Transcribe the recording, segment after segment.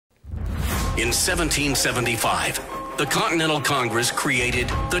In 1775, the Continental Congress created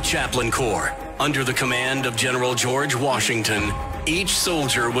the Chaplain Corps. Under the command of General George Washington, each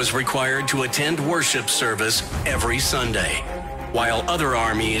soldier was required to attend worship service every Sunday. While other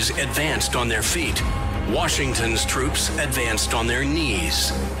armies advanced on their feet, Washington's troops advanced on their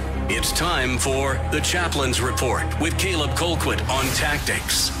knees. It's time for the Chaplain's Report with Caleb Colquitt on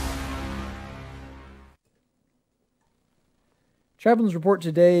tactics. Chaplain's Report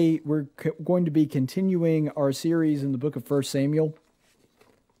today, we're going to be continuing our series in the book of 1 Samuel.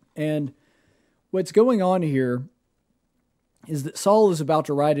 And what's going on here is that Saul is about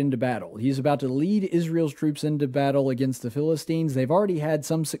to ride into battle. He's about to lead Israel's troops into battle against the Philistines. They've already had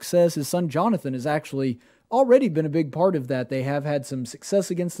some success. His son Jonathan has actually already been a big part of that. They have had some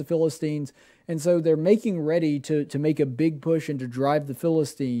success against the Philistines, and so they're making ready to make a big push and to drive the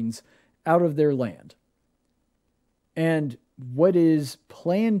Philistines out of their land. And what is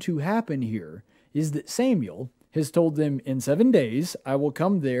planned to happen here is that Samuel has told them, in 7 days, I will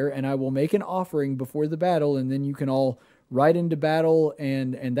come there and I will make an offering before the battle, and then you can all ride into battle,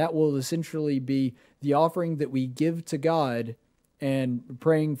 and that will essentially be the offering that we give to God and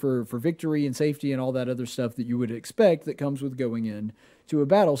praying for victory and safety and all that other stuff that you would expect that comes with going in to a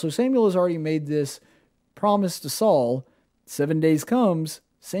battle. So Samuel has already made this promise to Saul. 7 days comes,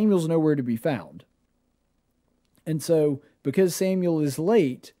 Samuel's nowhere to be found. And so, because Samuel is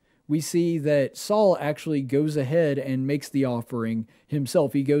late, we see that Saul actually goes ahead and makes the offering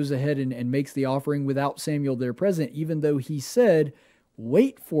himself. He goes ahead and makes the offering without Samuel there present, even though he said,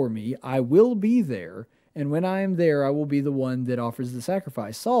 wait for me, I will be there, and when I am there, I will be the one that offers the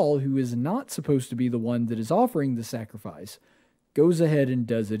sacrifice. Saul, who is not supposed to be the one that is offering the sacrifice, goes ahead and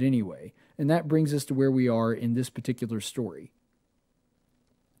does it anyway. And that brings us to where we are in this particular story.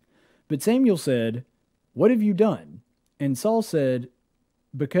 But Samuel said, what have you done? And Saul said,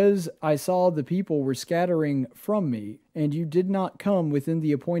 because I saw the people were scattering from me, and you did not come within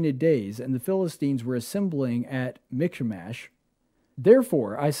the appointed days, and the Philistines were assembling at Michmash.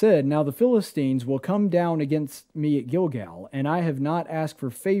 Therefore I said, now the Philistines will come down against me at Gilgal, and I have not asked for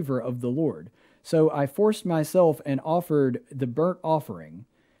favor of the Lord. So I forced myself and offered the burnt offering.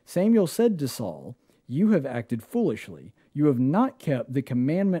 Samuel said to Saul, you have acted foolishly. You have not kept the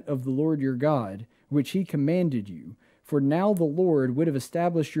commandment of the Lord your God, which he commanded you. For now the Lord would have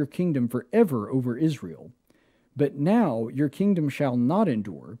established your kingdom forever over Israel. But now your kingdom shall not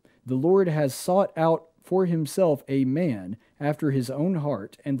endure. The Lord has sought out for himself a man after his own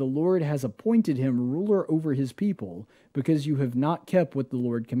heart, and the Lord has appointed him ruler over his people, because you have not kept what the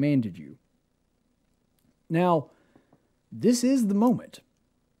Lord commanded you. Now, this is the moment.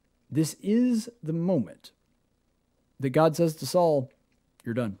 This is the moment that God says to Saul,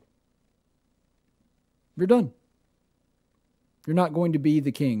 you're done. You're done. You're not going to be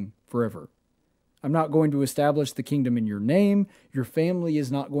the king forever. I'm not going to establish the kingdom in your name. Your family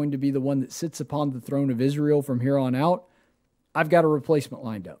is not going to be the one that sits upon the throne of Israel from here on out. I've got a replacement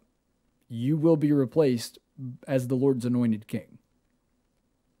lined up. You will be replaced as the Lord's anointed king.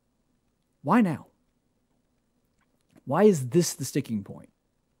 Why now? Why is this the sticking point?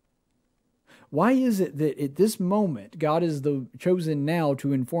 Why is it that at this moment, God is the chosen now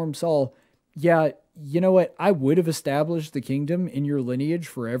to inform Saul, yeah, you know what? I would have established the kingdom in your lineage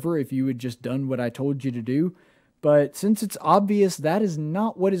forever if you had just done what I told you to do. But since it's obvious that is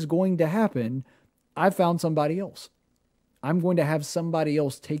not what is going to happen, I found somebody else. I'm going to have somebody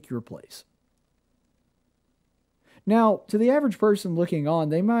else take your place. Now, to the average person looking on,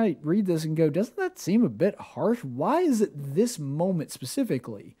 they might read this and go, doesn't that seem a bit harsh? Why is it this moment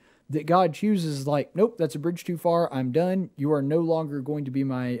specifically that God chooses, like, nope, that's a bridge too far, I'm done, you are no longer going to be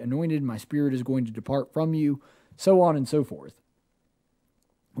my anointed, my spirit is going to depart from you, so on and so forth?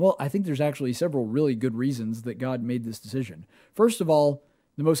 Well, I think there's actually several really good reasons that God made this decision. First of all,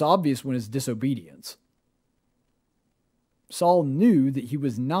 the most obvious one is disobedience. Saul knew that he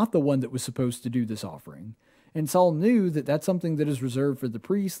was not the one that was supposed to do this offering, and Saul knew that that's something that is reserved for the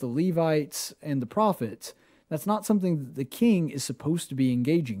priests, the Levites, and the prophets. That's not something that the king is supposed to be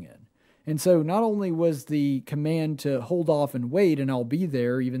engaging in. And so not only was the command to hold off and wait, and I'll be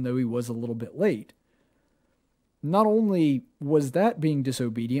there, even though he was a little bit late, not only was that being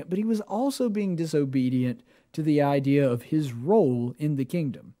disobedient, but he was also being disobedient to the idea of his role in the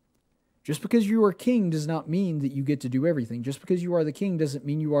kingdom. Just because you are king does not mean that you get to do everything. Just because you are the king doesn't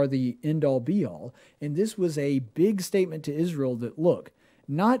mean you are the end-all be-all. And this was a big statement to Israel that, look,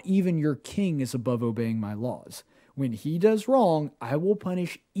 not even your king is above obeying my laws. When he does wrong, I will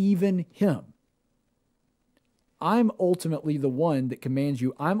punish even him. I'm ultimately the one that commands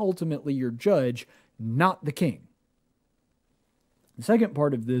you. I'm ultimately your judge, not the king. The second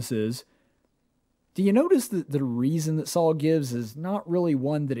part of this is Do you notice that the reason that Saul gives is not really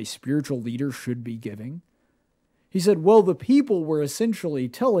one that a spiritual leader should be giving? He said, well, the people were essentially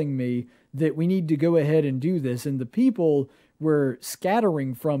telling me that we need to go ahead and do this, and the people were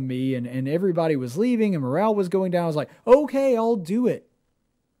scattering from me, and everybody was leaving, and morale was going down. I was like, okay, I'll do it.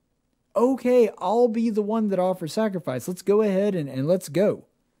 Okay, I'll be the one that offers sacrifice. Let's go ahead and let's go.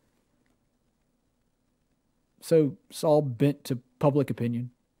 So Saul bent to public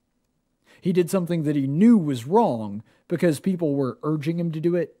opinion. He did something that he knew was wrong because people were urging him to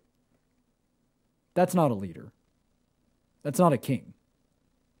do it. That's not a leader. That's not a king.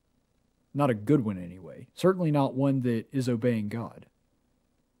 Not a good one anyway. Certainly not one that is obeying God.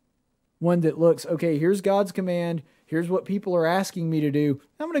 One that looks, okay, here's God's command. Here's what people are asking me to do.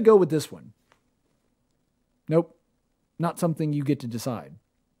 I'm going to go with this one. Nope. Not something you get to decide.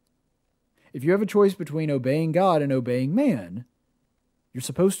 If you have a choice between obeying God and obeying man, you're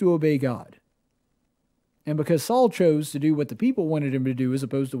supposed to obey God. And because Saul chose to do what the people wanted him to do as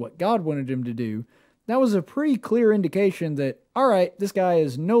opposed to what God wanted him to do, that was a pretty clear indication that, all right, this guy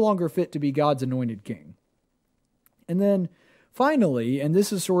is no longer fit to be God's anointed king. And then finally, and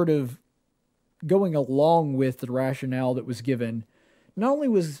this is sort of going along with the rationale that was given, not only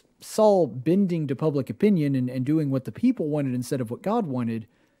was Saul bending to public opinion and doing what the people wanted instead of what God wanted,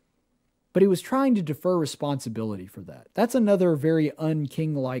 but he was trying to defer responsibility for that. That's another very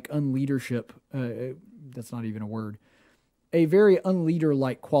unking-like, unleadership, that's not even a word, a very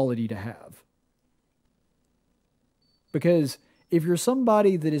unleader-like quality to have. Because if you're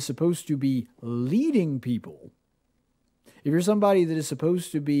somebody that is supposed to be leading people, if you're somebody that is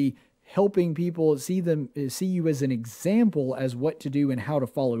supposed to be helping people see you as an example as what to do and how to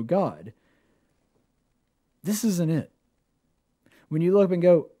follow God, this isn't it. When you look up and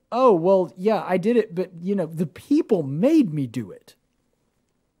go, oh, well, yeah, I did it, but, the people made me do it.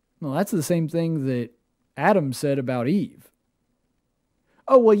 Well, that's the same thing that Adam said about Eve.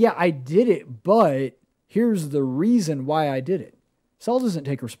 Oh, well, yeah, I did it, but here's the reason why I did it. Saul doesn't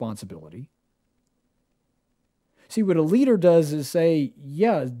take responsibility. See, what a leader does is say,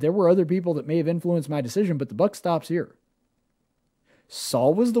 yeah, there were other people that may have influenced my decision, but the buck stops here.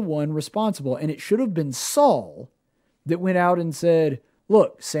 Saul was the one responsible, and it should have been Saul that went out and said,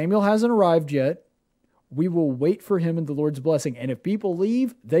 look, Samuel hasn't arrived yet. We will wait for him in the Lord's blessing. And if people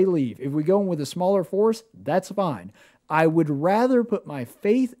leave, they leave. If we go in with a smaller force, that's fine. I would rather put my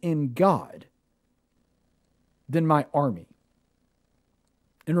faith in God than my army.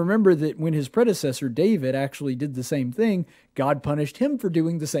 And remember that when his predecessor, David, actually did the same thing, God punished him for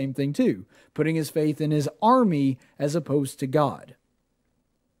doing the same thing too, putting his faith in his army as opposed to God.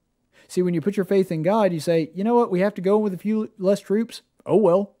 See, when you put your faith in God, you say, you know what, we have to go in with a few less troops. Oh,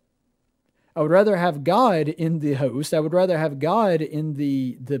 well. I would rather have God in the host. I would rather have God in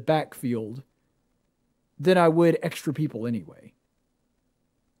the backfield than I would extra people anyway.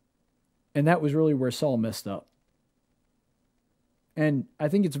 And that was really where Saul messed up. And I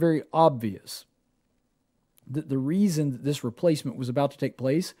think it's very obvious that the reason that this replacement was about to take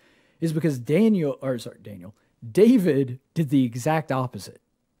place is because David did the exact opposite.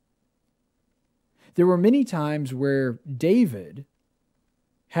 There were many times where David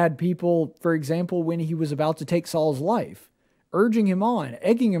had people, for example, when he was about to take Saul's life, urging him on,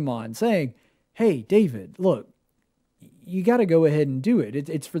 egging him on, saying, hey, David, look, you got to go ahead and do it.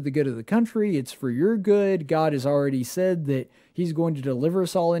 It's for the good of the country. It's for your good. God has already said that he's going to deliver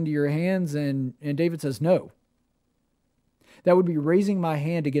Saul into your hands. And David says, no. That would be raising my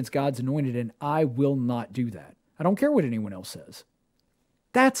hand against God's anointed, and I will not do that. I don't care what anyone else says.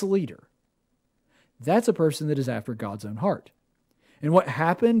 That's a leader. That's a person that is after God's own heart. And what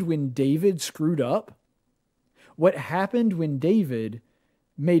happened when David screwed up? What happened when David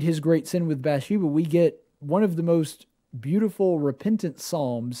made his great sin with Bathsheba? We get one of the most beautiful repentant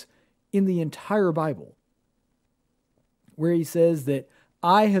psalms in the entire Bible, where he says that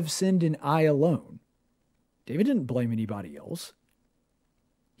I have sinned and I alone. David didn't blame anybody else.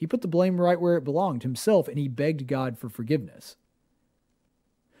 He put the blame right where it belonged, himself, and he begged God for forgiveness.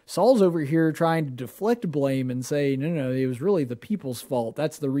 Saul's over here trying to deflect blame and say, no, it was really the people's fault.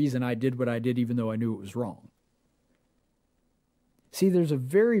 That's the reason I did what I did, even though I knew it was wrong. See, there's a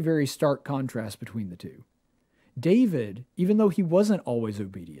very, very stark contrast between the two. David, even though he wasn't always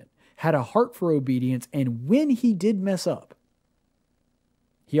obedient, had a heart for obedience, and when he did mess up,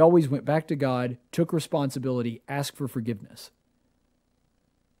 he always went back to God, took responsibility, asked for forgiveness.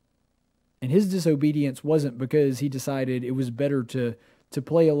 And his disobedience wasn't because he decided it was better to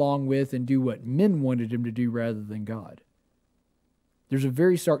play along with and do what men wanted him to do rather than God. There's a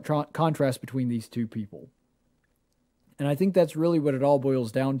very stark contrast between these two people. And I think that's really what it all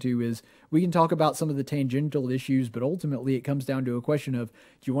boils down to is we can talk about some of the tangential issues, but ultimately it comes down to a question of,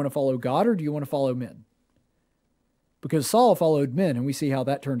 do you want to follow God or do you want to follow men? Because Saul followed men and we see how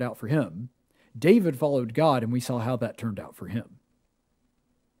that turned out for him. David followed God and we saw how that turned out for him.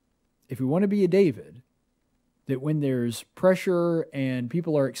 If we want to be a David, that when there's pressure and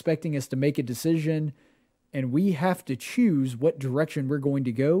people are expecting us to make a decision and we have to choose what direction we're going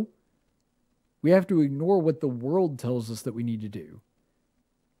to go, we have to ignore what the world tells us that we need to do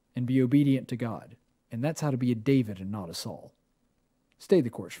and be obedient to God. And that's how to be a David and not a Saul. Stay the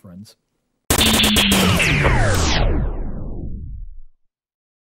course, friends.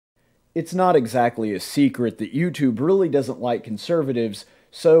 It's not exactly a secret that YouTube really doesn't like conservatives,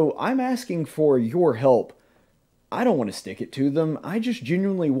 so I'm asking for your help. I don't want to stick it to them, I just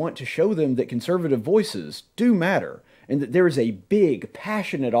genuinely want to show them that conservative voices do matter, and that there is a big,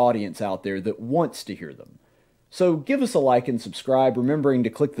 passionate audience out there that wants to hear them. So give us a like and subscribe, remembering to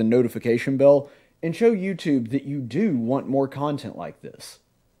click the notification bell, and show YouTube that you do want more content like this.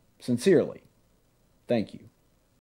 Sincerely, thank you.